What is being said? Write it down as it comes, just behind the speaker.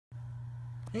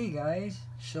Hey guys,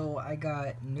 so I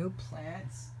got new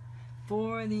plants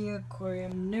for the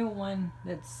aquarium, new one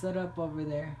that's set up over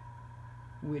there,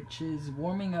 which is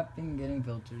warming up and getting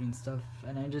filtered and stuff,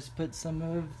 and I just put some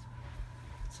of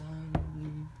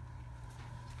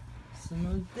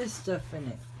this stuff in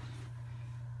it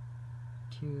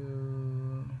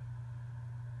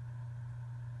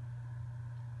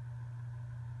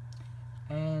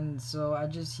and so I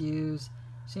just use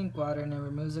sink water and it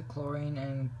removes the chlorine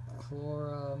and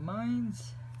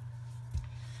chloramines,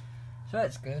 so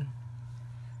that's good.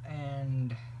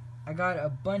 And I got a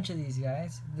bunch of these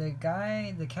guys. The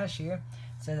cashier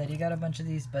said that he got a bunch of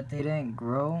these, but they didn't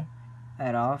grow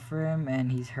at all for him,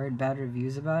 and he's heard bad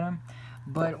reviews about them.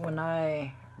 But when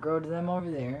I growed them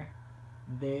over there,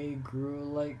 they grew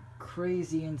like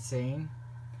crazy insane.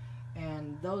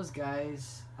 And those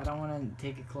guys, I don't want to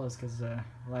take it close because the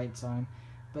light's on,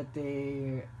 but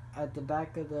they, at the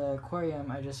back of the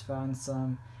aquarium, I just found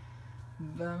some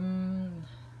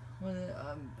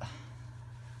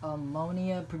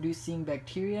ammonia producing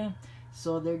bacteria,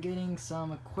 so they're getting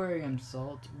some aquarium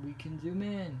salt. We can zoom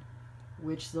in,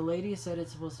 which the lady said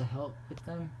it's supposed to help with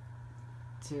them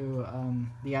to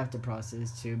the after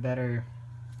process to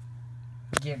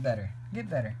get better.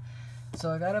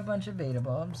 So I got a bunch of beta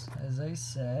bulbs, as I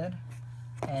said,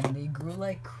 and they grew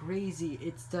like crazy.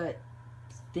 It's that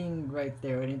thing right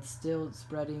there, and it's still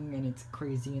spreading, and it's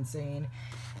crazy insane.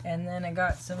 And then I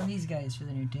got some of these guys for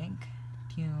the new tank.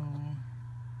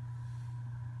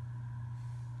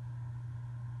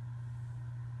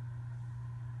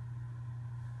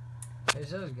 There's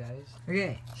those guys.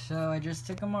 Okay, so I just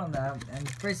took them all out, and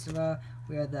first of all,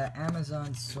 we have the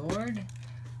Amazon sword,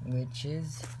 which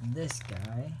is this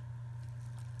guy.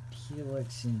 He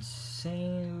looks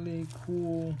insanely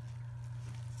cool.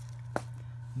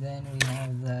 Then we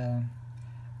have the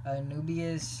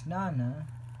Anubias Nana.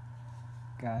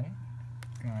 Got it.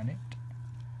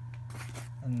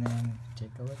 And then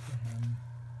take a look at him.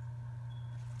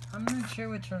 I'm not sure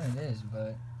which one it is,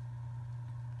 but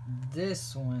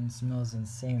this one smells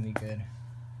insanely good.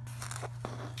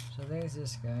 So there's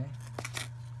this guy.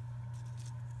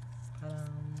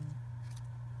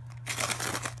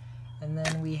 And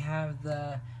then we have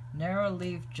the narrow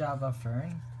leaf Java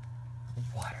fern,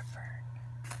 water fern.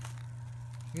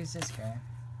 Here's this guy.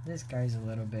 This guy's a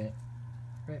little bit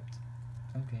ripped.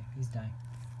 Okay, he's dying.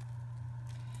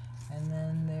 And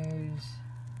then there's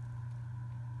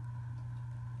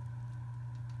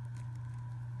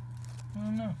I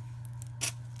don't know.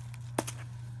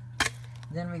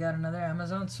 Then we got another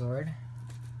Amazon sword,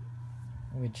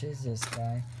 which is this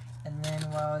guy. And then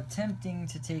while attempting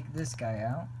to take this guy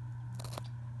out,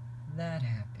 that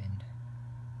happened.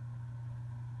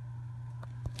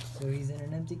 So he's in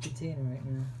an empty container right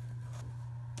now.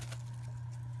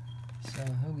 So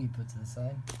he'll be put to the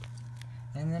side.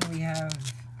 And then we have,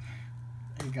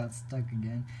 it got stuck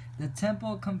again, the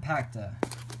Temple Compacta.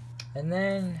 And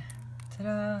then,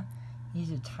 ta-da,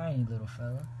 he's a tiny little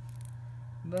fella.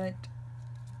 But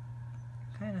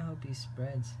I kind of hope he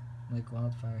spreads like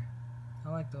wildfire. I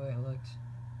like the way it looks.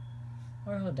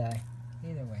 Or he'll die.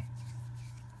 Either way.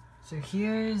 So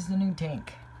here's the new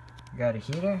tank. We got a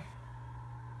heater,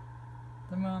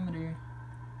 thermometer.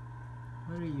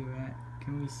 What are you at?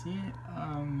 Can we see it?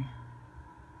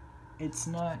 It's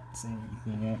not saying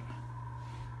anything yet.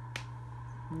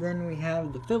 Then we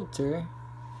have the filter.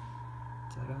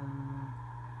 Ta-da!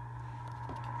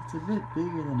 It's a bit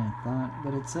bigger than I thought,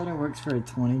 but it said it works for a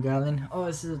 20-gallon. Oh,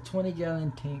 this is a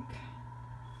 20-gallon tank.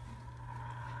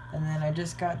 And then I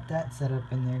just got that set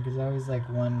up in there because I always like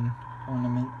one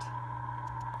ornament.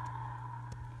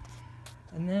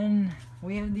 And then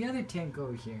we have the other tank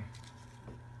over here.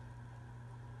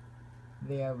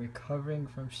 They are recovering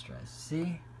from stress.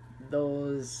 See?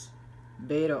 Those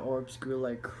beta orbs grew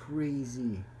like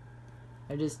crazy.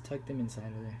 I just tucked them inside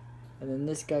of there. And then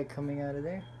this guy coming out of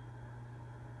there.